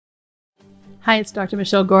Hi, it's Dr.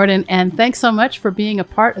 Michelle Gordon, and thanks so much for being a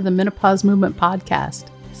part of the Menopause Movement podcast.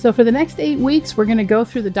 So for the next 8 weeks, we're going to go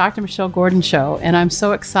through the Dr. Michelle Gordon Show, and I'm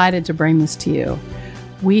so excited to bring this to you.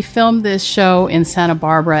 We filmed this show in Santa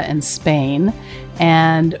Barbara in Spain,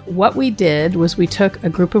 and what we did was we took a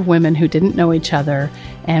group of women who didn't know each other,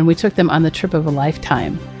 and we took them on the trip of a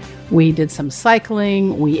lifetime. We did some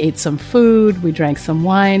cycling, we ate some food, we drank some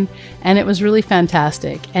wine, and it was really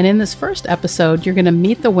fantastic. And in this first episode, you're going to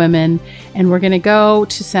meet the women, and we're going to go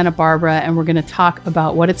to Santa Barbara, and we're going to talk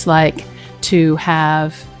about what it's like to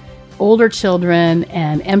have older children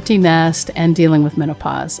and empty nest and dealing with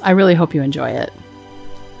menopause. I really hope you enjoy it.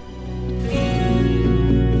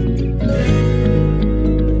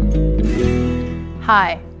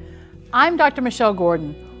 Hi, I'm Dr. Michelle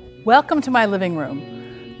Gordon. Welcome to my living room.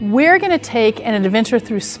 We're going to take an adventure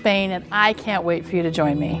through Spain, and I can't wait for you to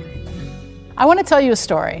join me. I want to tell you a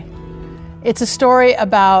story. It's a story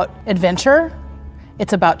about adventure.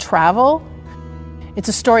 It's about travel. It's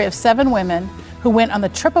a story of 7 women who went on the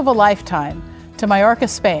trip of a lifetime to Mallorca,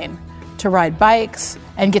 Spain, to ride bikes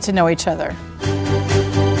and get to know each other.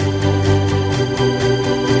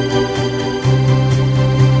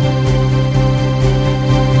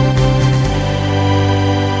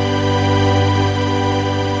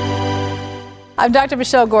 I'm Dr.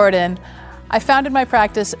 Michelle Gordon. I founded my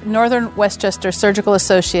practice, Northern Westchester Surgical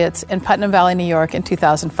Associates in Putnam Valley, New York in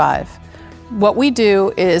 2005. What we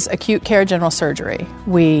do is acute care general surgery.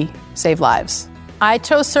 We save lives. I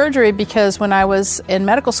chose surgery because when I was in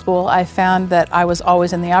medical school, I found that I was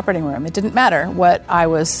always in the operating room. It didn't matter what I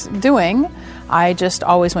was doing, I just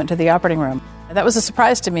always went to the operating room. That was a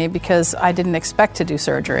surprise to me because I didn't expect to do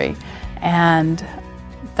surgery, and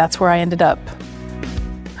that's where I ended up.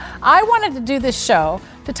 I wanted to do this show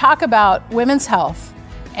to talk about women's health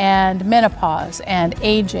and menopause and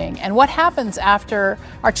aging and what happens after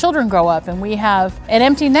our children grow up and we have an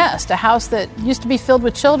empty nest, a house that used to be filled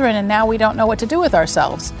with children and now we don't know what to do with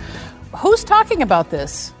ourselves. Who's talking about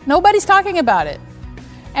this? Nobody's talking about it.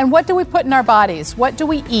 And what do we put in our bodies? What do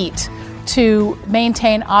we eat to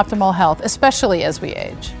maintain optimal health, especially as we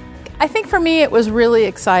age? I think for me it was really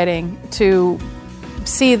exciting to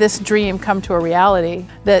see this dream come to a reality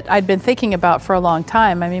that I'd been thinking about for a long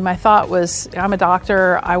time. I mean, my thought was, I'm a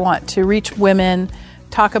doctor, I want to reach women,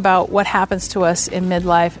 talk about what happens to us in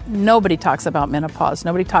midlife. Nobody talks about menopause.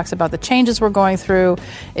 Nobody talks about the changes we're going through.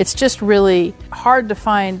 It's just really hard to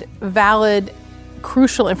find valid,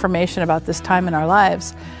 crucial information about this time in our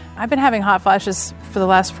lives. I've been having hot flashes for the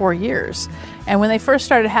last 4 years. And when they first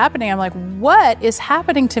started happening, I'm like, what is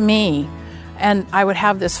happening to me? And I would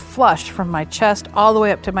have this flush from my chest all the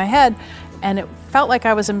way up to my head, and it felt like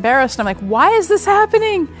I was embarrassed. I'm like, why is this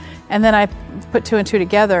happening? And then I put 2 and 2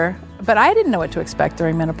 together, but I didn't know what to expect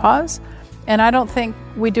during menopause. And I don't think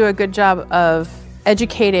we do a good job of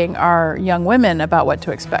educating our young women about what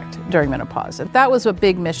to expect during menopause. And that was a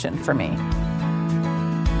big mission for me.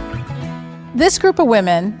 This group of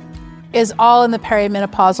women is all in the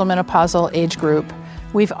perimenopausal, menopausal age group.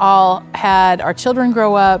 We've all had our children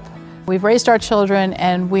grow up. We've raised our children,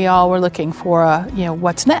 and we all were looking for,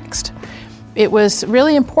 what's next. It was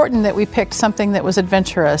really important that we picked something that was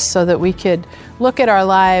adventurous so that we could look at our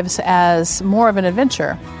lives as more of an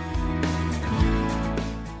adventure.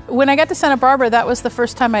 When I got to Santa Barbara, that was the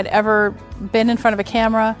first time I'd ever been in front of a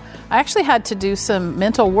camera. I actually had to do some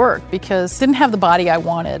mental work because I didn't have the body I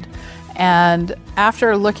wanted. And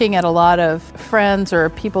after looking at a lot of friends or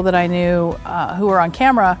people that I knew who were on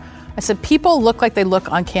camera, I said, people look like they look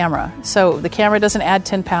on camera. So the camera doesn't add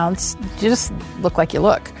 10 pounds. You just look like you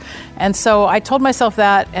look. And so I told myself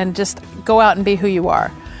that and just go out and be who you are.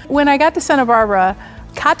 When I got to Santa Barbara,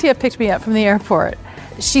 Katya picked me up from the airport.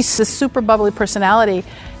 She's a super bubbly personality.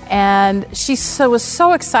 And she was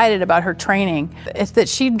so excited about her training that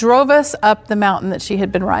she drove us up the mountain that she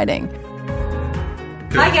had been riding.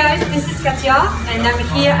 Hi guys, this is Katya, and I'm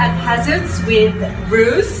here at Hazards with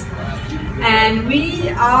Bruce. And we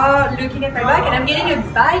are looking at my bike, and I'm getting a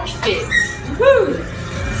bike fit. Woo!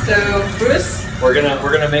 So, Bruce? We're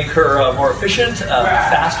gonna make her more efficient,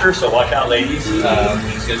 faster, so watch out, ladies. She's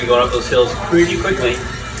gonna be going up those hills pretty quickly.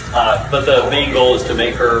 But the main goal is to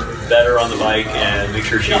make her better on the bike and make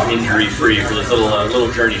sure she's injury-free for this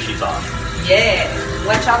little journey she's on. Yeah,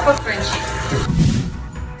 watch out for friendship.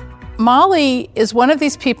 Molly is one of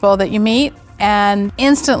these people that you meet, and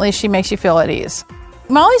instantly she makes you feel at ease.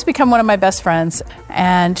 Molly's become one of my best friends,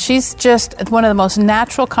 and she's just one of the most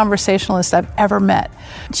natural conversationalists I've ever met.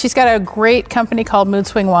 She's got a great company called Mood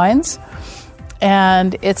Swing Wines,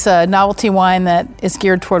 and it's a novelty wine that is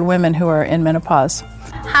geared toward women who are in menopause.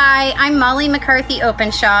 Hi, I'm Molly McCarthy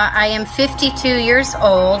Openshaw. I am 52 years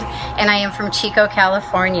old, and I am from Chico,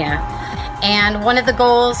 California. And one of the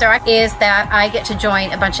goals is that I get to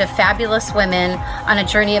join a bunch of fabulous women on a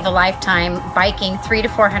journey of a lifetime, biking 300 to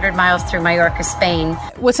 400 miles through Mallorca, Spain.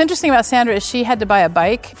 What's interesting about Sandra is she had to buy a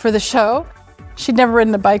bike for the show. She'd never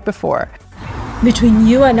ridden a bike before. Between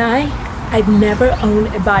you and I've never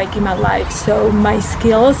owned a bike in my life, so my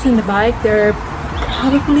skills in the bike, they're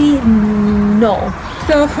probably no.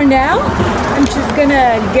 So for now, I'm just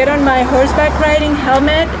gonna get on my horseback riding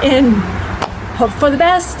helmet and hope for the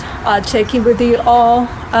best. I'll check in with you all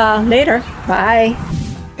later. Bye.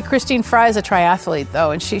 Christine Fry is a triathlete,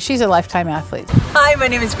 though, and she's a lifetime athlete. Hi, my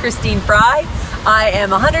name is Christine Fry. I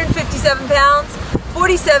am 157 pounds,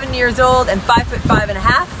 47 years old, and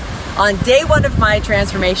 5'5.5" on day one of my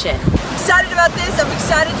transformation. Excited about this. I'm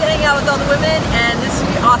excited to hang out with all the women, and this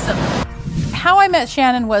will be awesome. How I met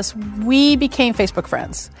Shannon was we became Facebook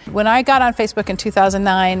friends. When I got on Facebook in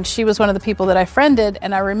 2009, she was one of the people that I friended,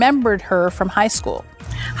 and I remembered her from high school.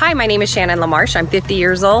 Hi, my name is Shannon LaMarche. I'm 50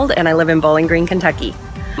 years old, and I live in Bowling Green, Kentucky.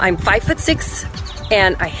 I'm 5'6",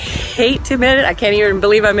 and I hate to admit it, I can't even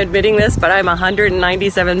believe I'm admitting this, but I'm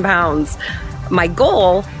 197 pounds. My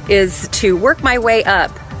goal is to work my way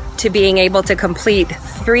up to being able to complete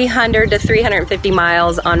 300 to 350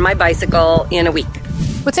 miles on my bicycle in a week.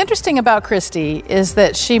 What's interesting about Christy is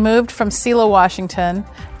that she moved from Selah, Washington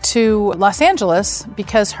to Los Angeles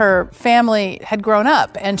because her family had grown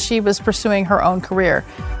up and she was pursuing her own career.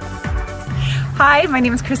 Hi, my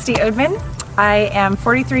name is Christy Odman. I am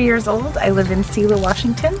 43 years old. I live in Selah,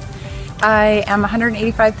 Washington. I am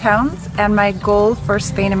 185 pounds, and my goal for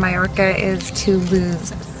Spain and Mallorca is to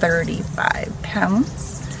lose 35 pounds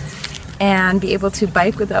and be able to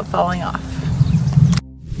bike without falling off.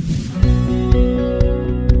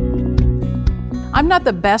 I'm not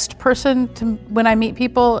the best person when I meet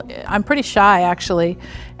people. I'm pretty shy, actually.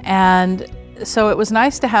 And so it was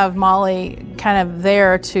nice to have Molly kind of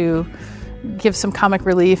there to give some comic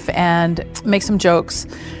relief and make some jokes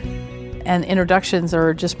and introductions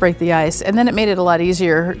or just break the ice. And then it made it a lot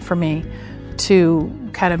easier for me to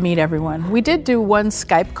kind of meet everyone. We did do one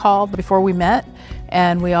Skype call before we met,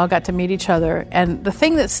 and we all got to meet each other. And the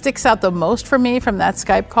thing that sticks out the most for me from that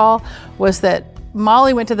Skype call was that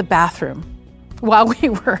Molly went to the bathroom while we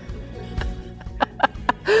were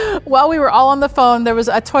all on the phone. There was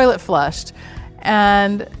a toilet flushed,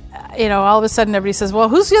 and all of a sudden everybody says, well,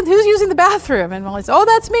 who's using the bathroom? And Molly says, oh,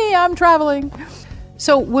 that's me, I'm traveling.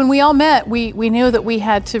 So when we all met, we knew that we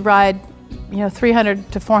had to ride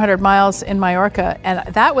 300 to 400 miles in Mallorca,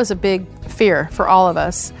 and that was a big fear for all of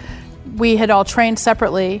us. We had all trained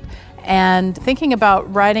separately, and thinking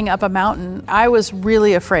about riding up a mountain, I was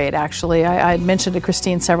really afraid, actually. I had mentioned to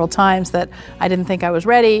Christine several times that I didn't think I was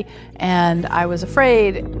ready, and I was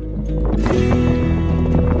afraid.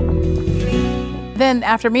 Then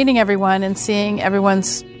after meeting everyone and seeing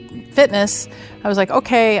everyone's fitness, I was like,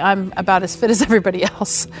 okay, I'm about as fit as everybody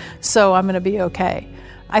else, so I'm going to be okay.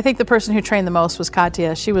 I think the person who trained the most was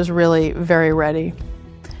Katya. She was really very ready.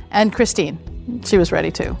 And Christine, she was ready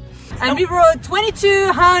too. And we rode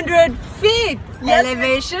 2,200 feet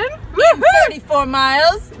elevation in 34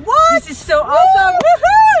 miles. What? This is so awesome.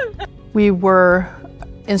 Woohoo! We were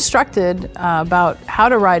instructed about how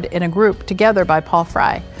to ride in a group together by Paul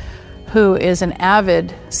Fry, who is an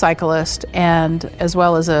avid cyclist and as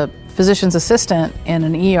well as a physician's assistant in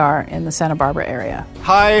an ER in the Santa Barbara area.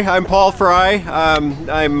 Hi, I'm Paul Fry.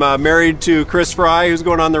 I'm married to Chris Fry, who's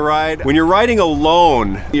going on the ride. When you're riding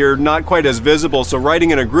alone, you're not quite as visible, so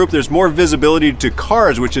riding in a group, there's more visibility to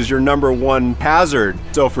cars, which is your number one hazard.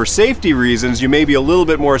 So for safety reasons, you may be a little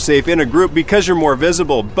bit more safe in a group because you're more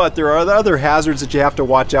visible, but there are other hazards that you have to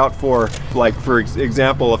watch out for. Like, for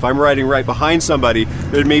example, if I'm riding right behind somebody,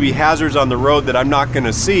 there may be hazards on the road that I'm not going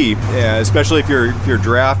to see, especially if you're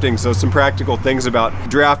drafting. So some practical things about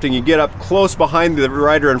drafting: you get up close behind the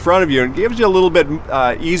rider in front of you, and it gives you a little bit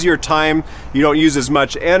easier time. You don't use as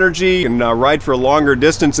much energy and ride for longer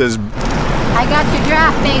distances. I got your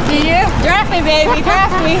draft, baby. Draft me, baby.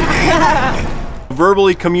 Draft me.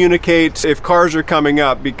 Verbally communicate if cars are coming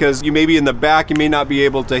up, because you may be in the back, you may not be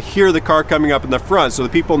able to hear the car coming up in the front. So the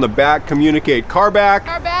people in the back communicate, car back,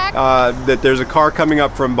 that there's a car coming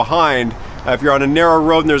up from behind. If you're on a narrow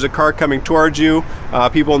road and there's a car coming towards you,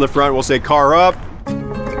 people in the front will say, car up.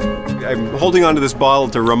 I'm holding onto this bottle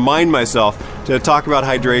to remind myself to talk about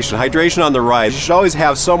hydration. Hydration on the ride. You should always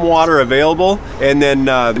have some water available, and then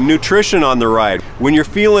nutrition on the ride. When you're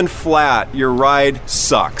feeling flat, your ride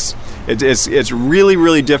sucks. It's really,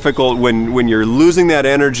 really difficult when you're losing that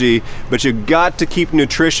energy, but you got to keep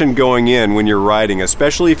nutrition going in when you're riding,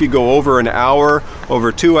 especially if you go over an hour,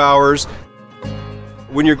 over 2 hours.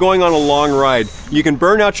 When you're going on a long ride, you can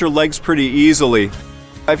burn out your legs pretty easily.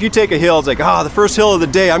 If you take a hill, it's like, the first hill of the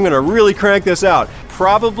day, I'm gonna really crank this out.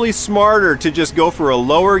 Probably smarter to just go for a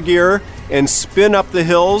lower gear and spin up the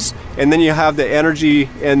hills, and then you have the energy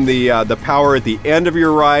and the power at the end of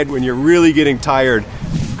your ride when you're really getting tired.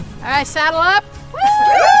 All right, saddle up.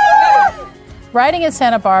 Riding in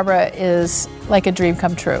Santa Barbara is like a dream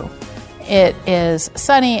come true. It is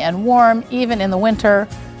sunny and warm, even in the winter.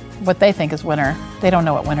 What they think is winter, they don't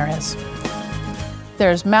know what winter is.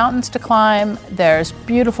 There's mountains to climb, there's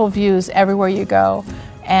beautiful views everywhere you go,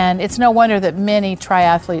 and it's no wonder that many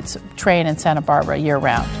triathletes train in Santa Barbara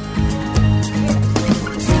year-round.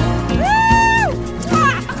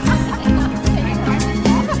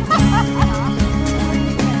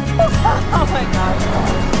 Oh my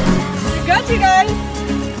gosh. We got you guys.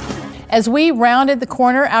 As we rounded the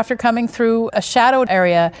corner after coming through a shadowed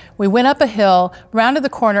area, we went up a hill, rounded the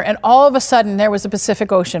corner, and all of a sudden there was the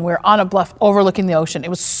Pacific Ocean. We were on a bluff overlooking the ocean. It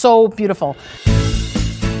was so beautiful.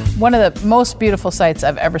 One of the most beautiful sights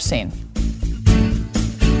I've ever seen.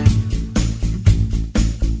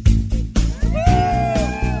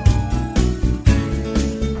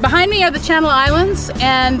 Behind me are the Channel Islands,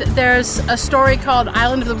 and there's a story called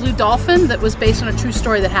Island of the Blue Dolphin that was based on a true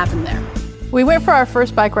story that happened there. We went for our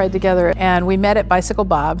first bike ride together, and we met at Bicycle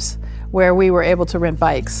Bob's, where we were able to rent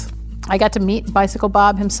bikes. I got to meet Bicycle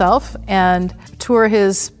Bob himself and tour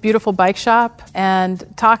his beautiful bike shop and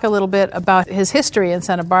talk a little bit about his history in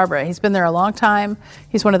Santa Barbara. He's been there a long time.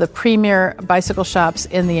 He's one of the premier bicycle shops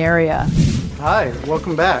in the area. Hi,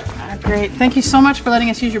 welcome back. Great. Thank you so much for letting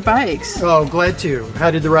us use your bikes. Oh, glad to.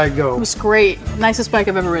 How did the ride go? It was great. Nicest bike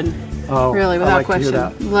I've ever ridden. Oh, really, without I like question. To hear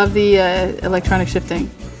that. Love the electronic shifting.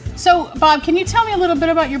 So, Bob, can you tell me a little bit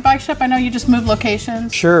about your bike shop? I know you just moved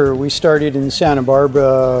locations. Sure. We started in Santa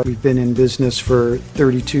Barbara. We've been in business for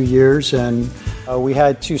 32 years, and we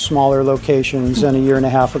had 2 smaller locations, and a year and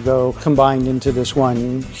a half ago combined into this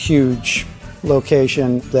one huge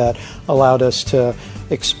location that allowed us to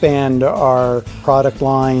expand our product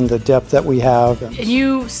line, the depth that we have. And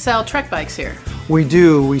you sell Trek bikes here? We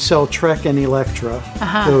do. We sell Trek and Electra.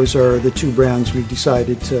 Those are the 2 brands we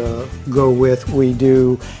decided to go with. We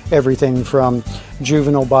do everything from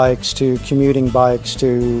juvenile bikes to commuting bikes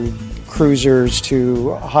to cruisers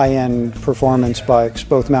to high-end performance bikes,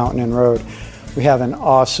 both mountain and road. We have an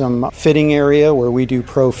awesome fitting area where we do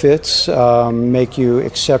pro fits, make you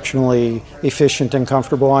exceptionally efficient and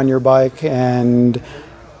comfortable on your bike. And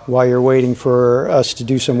while you're waiting for us to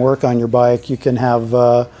do some work on your bike, you can have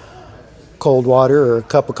cold water or a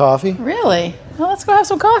cup of coffee. Really? Well, let's go have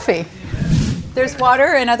some coffee. There's water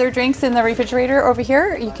and other drinks in the refrigerator over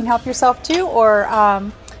here. You can help yourself too, or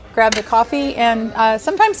grab the coffee, and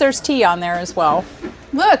sometimes there's tea on there as well.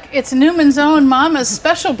 Look, it's Newman's Own Mama's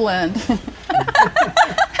Special Blend. Does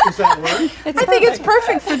that work? I think it's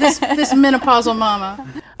perfect for this menopausal mama.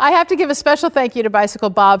 I have to give a special thank you to Bicycle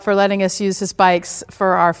Bob for letting us use his bikes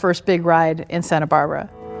for our first big ride in Santa Barbara.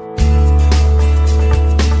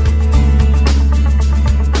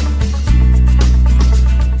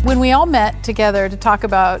 When we all met together to talk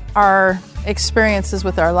about our experiences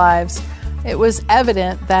with our lives, it was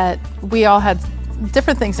evident that we all had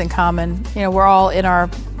different things in common. You know, we're all in our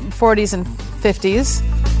 40s and 50s.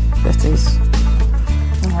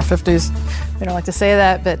 In our 50s. We don't like to say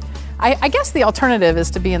that, but I guess the alternative is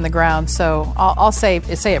to be in the ground, so I'll say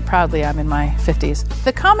it proudly, I'm in my 50s.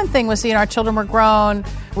 The common thing was, our children were grown.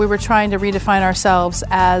 We were trying to redefine ourselves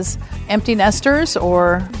as empty nesters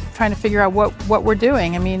or trying to figure out what we're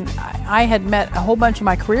doing. I mean, I had met a whole bunch of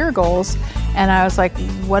my career goals, and I was like,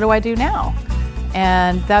 what do I do now?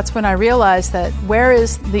 And that's when I realized that where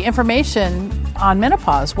is the information on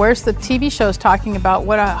menopause? Where's the TV shows talking about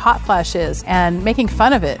what a hot flash is and making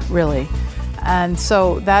fun of it, really? And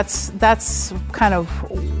so that's kind of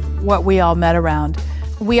what we all met around.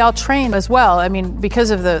 We all trained as well. I mean,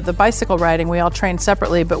 because of the bicycle riding, we all trained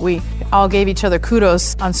separately, but we all gave each other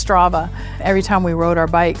kudos on Strava. Every time we rode our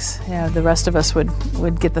bikes, the rest of us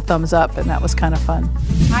would get the thumbs up, and that was kind of fun.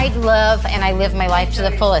 I love and I live my life to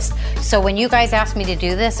the fullest. So when you guys asked me to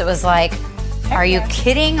do this, it was like, are you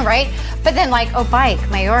kidding, right? But then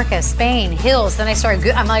bike, Mallorca, Spain, hills. Then I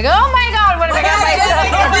started, I'm like, oh my God, what have I got myself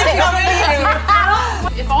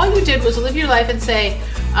into? If all you did was live your life and say,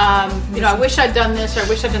 I wish I'd done this or I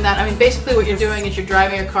wish I'd done that. I mean, basically what you're doing is you're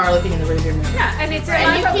driving your car looking in the rearview mirror. Yeah, and it's no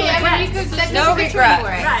regret.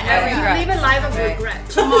 Right, no regret. Live a life of regret.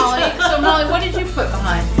 So Molly, what did you put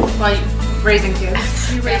behind? raising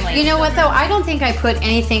kids. You know what though? I don't think I put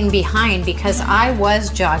anything behind because I was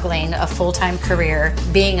juggling a full-time career,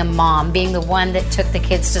 being a mom, being the one that took the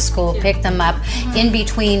kids to school, picked them up in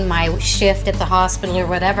between my shift at the hospital or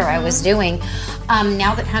whatever I was doing.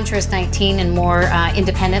 Now that Hunter is 19 and more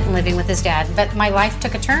independent and living with his dad, but my life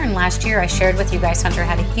took a turn last year. I shared with you guys, Hunter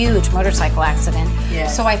had a huge motorcycle accident.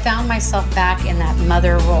 Yes. So I found myself back in that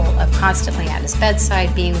mother role of constantly at his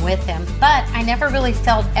bedside, being with him. But I never really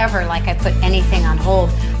felt ever like I put anything on hold.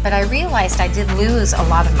 But I realized I did lose a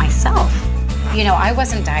lot of myself. You know, I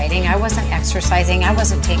wasn't dieting, I wasn't exercising, I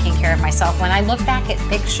wasn't taking care of myself. When I look back at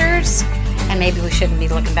pictures, and maybe we shouldn't be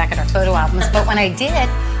looking back at our photo albums, but when I did,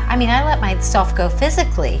 I mean, I let myself go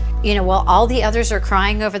physically. You know, while all the others are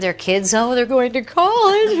crying over their kids, oh, they're going to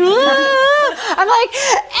college. I'm like,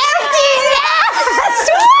 empty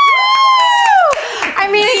nest! Woo! I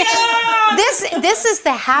mean, this is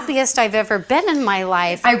the happiest I've ever been in my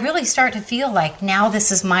life. I really start to feel like now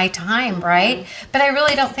this is my time, right? But I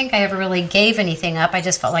really don't think I ever really gave anything up. I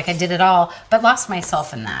just felt like I did it all, but lost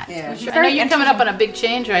myself in that. Yeah. I know you're coming up on a big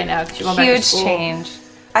change right now. You're going back to Huge school. change.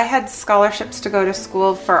 I had scholarships to go to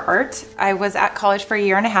school for art. I was at college for a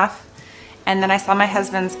year and a half, and then I saw my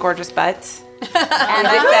husband's gorgeous butt, and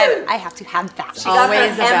I said, I have to have that. She got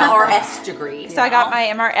her MRS degree. So I got my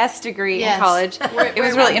MRS degree in college. It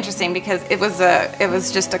was really interesting because it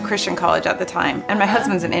was just a Christian college at the time, and my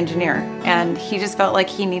husband's an engineer, and he just felt like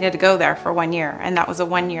he needed to go there for 1 year, and that was the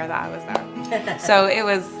 1 year that I was there. So it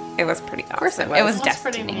was pretty awesome. It was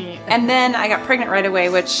destiny. And then I got pregnant right away,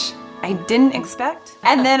 which I didn't expect.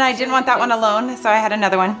 And then I didn't want that one alone, so I had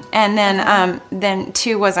another one. And then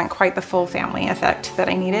 2 wasn't quite the full family effect that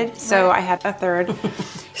I needed, so I had a third.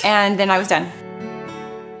 And then I was done.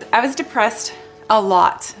 I was depressed a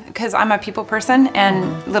lot because I'm a people person,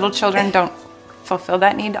 and little children don't fulfill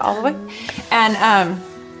that need all the way. And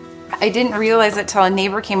I didn't realize it till a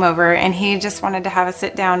neighbor came over, and he just wanted to have a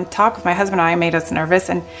sit down talk with my husband and I. Made us nervous,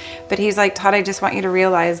 but he's like, Todd, I just want you to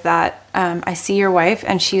realize that I see your wife,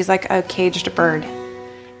 and she's like a caged bird,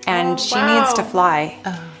 and she needs to fly.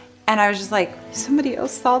 And I was just like, somebody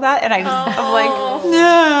else saw that, and I'm like,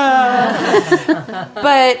 no.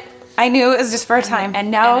 But I knew it was just for a time,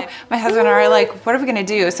 and now my husband and I are like, what are we gonna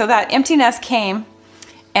do? So that empty nest came.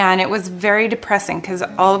 And it was very depressing because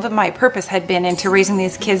all of my purpose had been into raising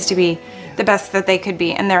these kids to be the best that they could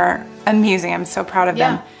be. And they're amazing. I'm so proud of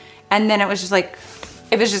them. And then it was just like,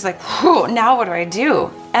 whew, now what do I do?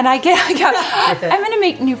 And I got I'm going to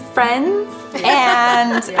make new friends,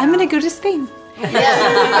 and I'm going to go to Spain. No, but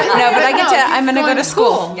I'm going to go to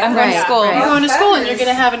school. I'm going to school. You're going to school, and you're going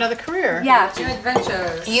to have another career. Yeah, new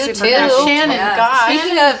adventures. You too. Shannon, gosh.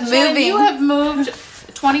 Speaking of moving. You have moved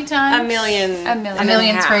 20 times? A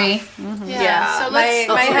million 3. Yeah. So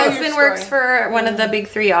my husband works for one of the big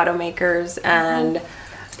 3 automakers, and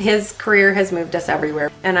his career has moved us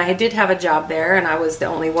everywhere. And I did have a job there, and I was the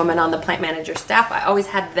only woman on the plant manager staff. I always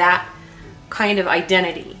had that kind of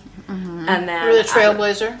identity. And then you were the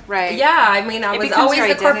trailblazer, right? Yeah, I mean, I was always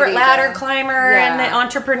the corporate ladder climber and the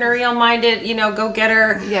entrepreneurial minded, go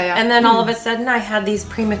getter. Yeah. And then all of a sudden, I had these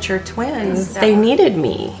premature twins. They needed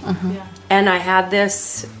me. And I had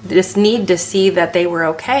this need to see that they were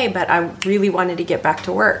okay, but I really wanted to get back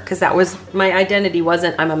to work because that was my identity.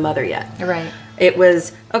 Wasn't I'm a mother yet. Right. It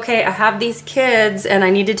was, okay, I have these kids and I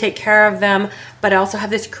need to take care of them, but I also have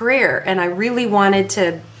this career, and I really wanted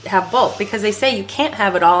to have both because they say you can't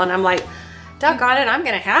have it all, and I'm like, doggone it, I'm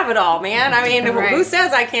going to have it all, man. I mean, who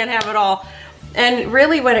says I can't have it all? And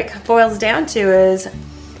really what it boils down to is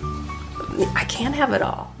I can't have it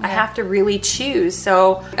all. I have to really choose.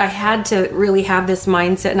 So I had to really have this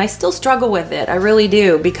mindset, and I still struggle with it. I really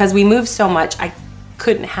do, because we move so much. I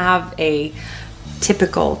couldn't have a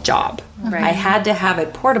typical job. Right. I had to have a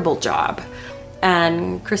portable job.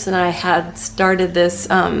 And Chris and I had started this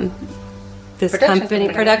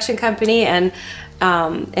production company, and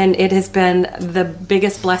it has been the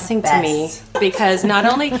biggest blessing to me, because not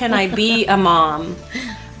only can I be a mom,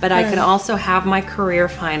 but I can also have my career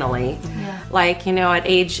finally. Like, at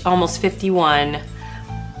age almost 51,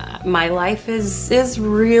 my life is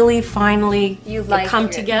really finally come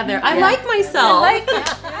together. I like myself. I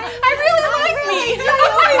really like me.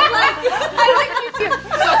 I like you too.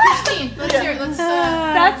 So Christine, let's hear.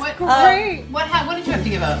 That's great. What did you have to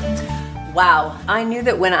give up? Wow, I knew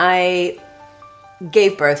that when I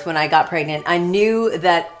gave birth, when I got pregnant, I knew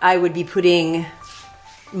that I would be putting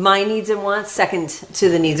my needs and wants second to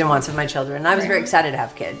the needs and wants of my children. And I was very excited to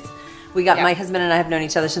have kids. My husband and I have known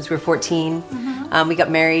each other since we were 14. We got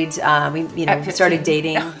married. We started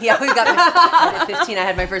dating. Yeah, we got married at 15. I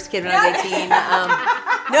had my first kid when I was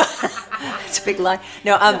 18. It's a big lie.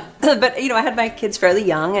 No, but I had my kids fairly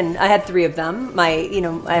young, and I had 3 of them. I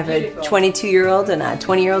have a 22-year-old and a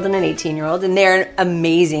 20-year-old and an 18-year-old, and they're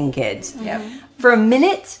amazing kids. Yep. For a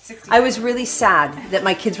minute, I was really sad that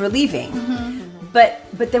my kids were leaving. But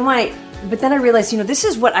then I realized, this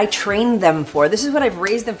is what I trained them for. This is what I've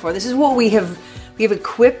raised them for. This is what we have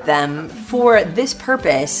equipped them for, this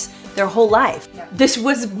purpose their whole life. Yeah. This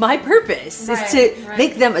was my purpose, is to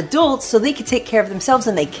make them adults so they can take care of themselves,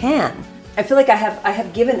 and they can. I feel like I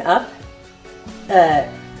have given up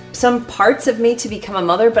some parts of me to become a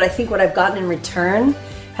mother, but I think what I've gotten in return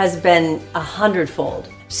has been 100-fold.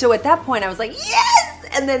 So at that point I was like, yes!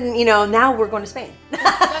 And then, now we're going to Spain. That's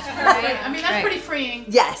right. I mean, that's pretty freeing.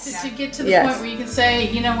 Yes. To get to the point where you can say,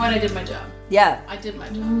 you know what, I did my job. Yeah. I did my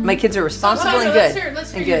job. My kids are responsible and good.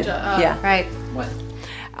 Let's hear your job. Yeah. Right. What?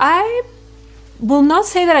 I will not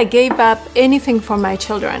say that I gave up anything for my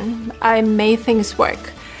children. I made things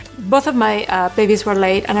work. Both of my babies were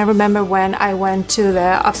late, and I remember when I went to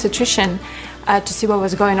the obstetrician to see what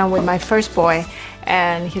was going on with my first boy,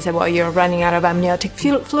 and he said, well, you're running out of amniotic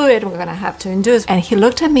fluid, we're gonna have to induce. And he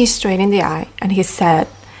looked at me straight in the eye and he said,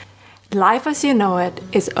 life as you know it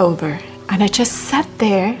is over. And I just sat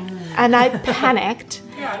there and I panicked.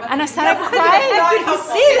 And I started crying. How could you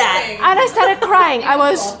say that? And I started crying. I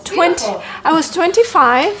was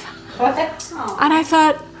 25. And I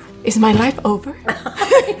thought, is my life over?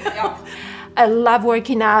 I love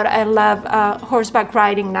working out. I love horseback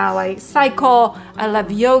riding now. I cycle. I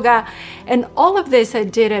love yoga. And all of this, I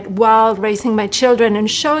did it while raising my children and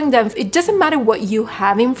showing them it doesn't matter what you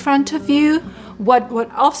have in front of you, what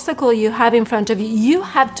obstacle you have in front of you, you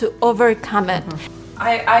have to overcome it.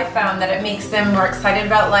 I found that it makes them more excited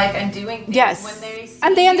about life and doing things when they see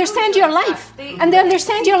and they understand your life. And they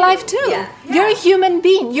understand your life too. Yeah. You're a human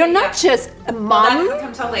being. You're not just a mom. Well, that doesn't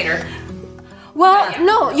come till later. Well,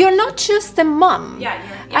 no, you're not just a mom.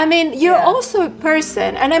 I mean, you're also a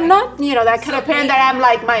person. And I'm not, that kind of parent that I'm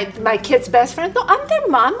like my kid's best friend. No, I'm their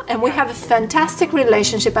mom, and we have a fantastic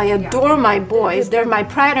relationship. I adore my boys. They're my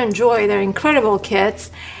pride and joy. They're incredible kids.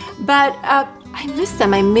 But I miss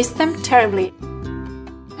them. I miss them terribly.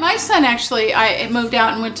 My son actually, I moved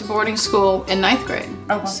out and went to boarding school in 9th grade.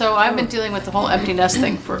 So I've been dealing with the whole empty nest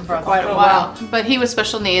thing for quite a while. But he was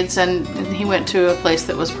special needs, and he went to a place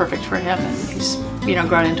that was perfect for him, and he's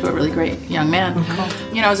grown into a really great young man.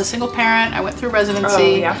 I was a single parent. I went through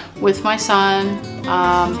residency with my son.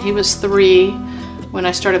 He was 3 when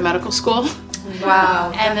I started medical school.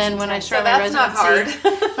 Wow. And then when I started my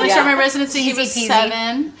residency, he was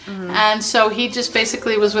 7. And so he just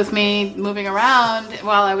basically was with me moving around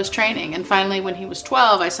while I was training. And finally, when he was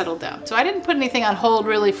 12, I settled down. So I didn't put anything on hold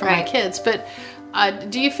really for my kids. But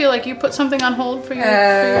do you feel like you put something on hold for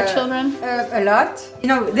your children? A lot.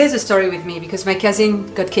 There's a story with me because my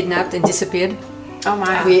cousin got kidnapped and disappeared. Oh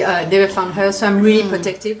my. We never found her, so I'm really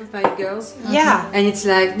protective of my girls. Yeah. And it's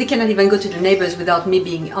like they cannot even go to the neighbors without me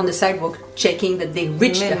being on the sidewalk checking that they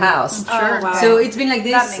reached the house. Sure. Wow. So it's been like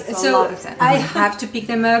this. That makes a lot of sense. I have to pick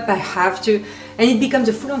them up. I have to, and it becomes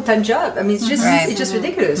a full-on time job. I mean, it's just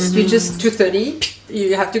ridiculous. You just 2:30,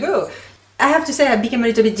 you have to go. I have to say, I became a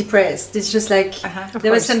little bit depressed. It's just like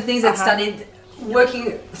there were some things that started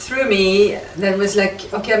working through me that was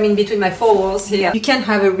like, okay, I'm in between my 4 walls here. You can't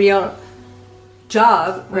have a real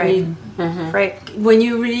job when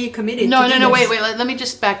you really committed. No, wait, let me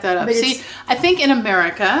just back that up. See, I think in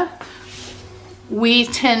America we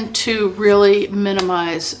tend to really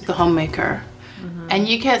minimize the homemaker. And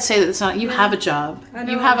you can't say that it's not. You have a job.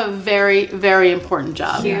 You have a very, very important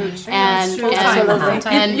job. Huge. And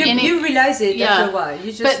you realize it after a while.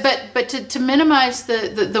 You just but to minimize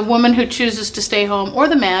the woman who chooses to stay home, or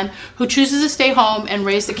the man who chooses to stay home and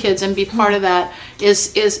raise the kids and be part of that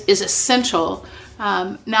is essential.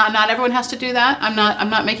 Now, not everyone has to do that. I'm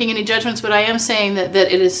not making any judgments, but I am saying that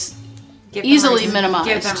it is easily minimized.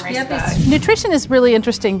 Give them respect. Nutrition is really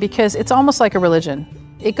interesting because it's almost like a religion.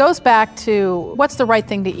 It goes back to what's the right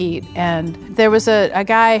thing to eat. And there was a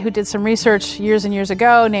guy who did some research years and years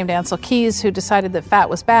ago named Ansel Keys who decided that fat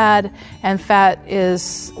was bad, and fat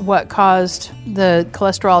is what caused the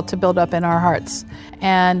cholesterol to build up in our hearts.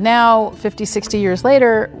 And now, 50, 60 years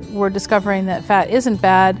later, we're discovering that fat isn't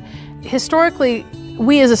bad. Historically,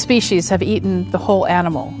 we as a species have eaten the whole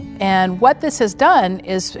animal. And what this has done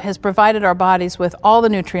has provided our bodies with all the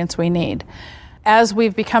nutrients we need. As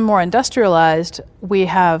we've become more industrialized, we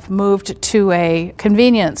have moved to a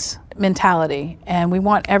convenience mentality, and we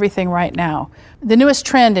want everything right now. The newest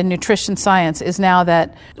trend in nutrition science is now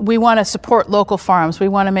that we want to support local farms. We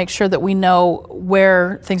want to make sure that we know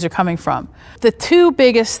where things are coming from. The 2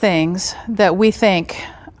 biggest things that we think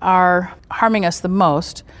are harming us the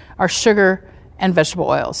most are sugar and vegetable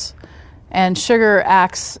oils. And sugar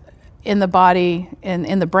acts in the body,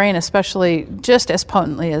 in the brain especially, just as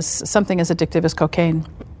potently as something as addictive as cocaine.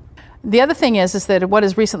 The other thing is that what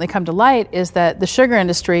has recently come to light is that the sugar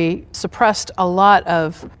industry suppressed a lot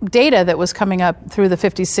of data that was coming up through the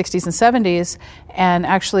 50s, 60s, and 70s, and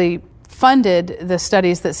actually funded the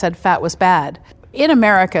studies that said fat was bad. In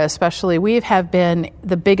America especially, we have been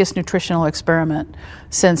the biggest nutritional experiment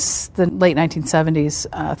since the late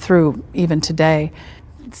 1970s through even today.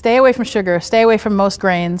 Stay away from sugar, stay away from most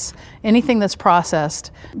grains, anything that's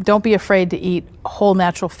processed. Don't be afraid to eat whole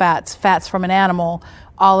natural fats, fats from an animal,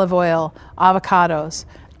 olive oil, avocados,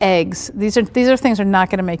 eggs. These are things that are not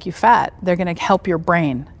going to make you fat. They're going to help your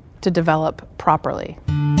brain to develop properly.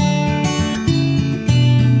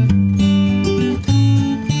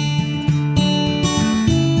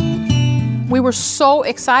 We were so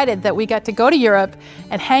excited that we got to go to Europe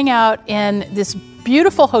and hang out in this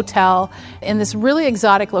beautiful hotel in this really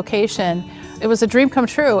exotic location. It was a dream come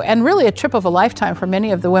true and really a trip of a lifetime for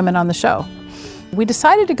many of the women on the show. We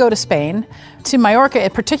decided to go to Spain, to Mallorca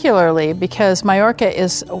particularly, because Mallorca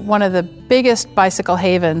is one of the biggest bicycle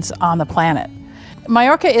havens on the planet.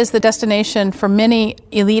 Mallorca is the destination for many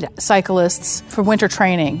elite cyclists for winter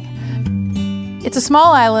training. It's a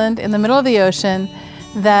small island in the middle of the ocean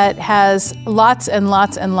that has lots and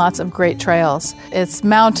lots and lots of great trails. It's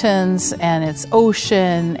mountains and it's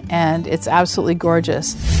ocean and it's absolutely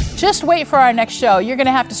gorgeous. Just wait for our next show. You're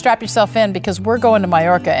gonna have to strap yourself in because we're going to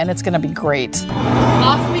Mallorca and it's gonna be great.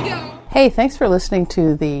 Off we go. Hey, thanks for listening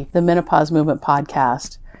to the Menopause Movement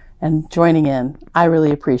podcast and joining in. I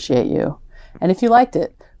really appreciate you. And if you liked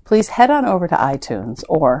it, please head on over to iTunes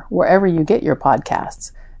or wherever you get your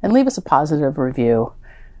podcasts and leave us a positive review.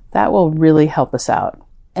 That will really help us out.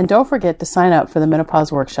 And don't forget to sign up for the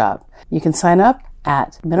Menopause Workshop. You can sign up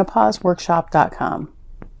at menopauseworkshop.com.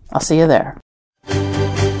 I'll see you there.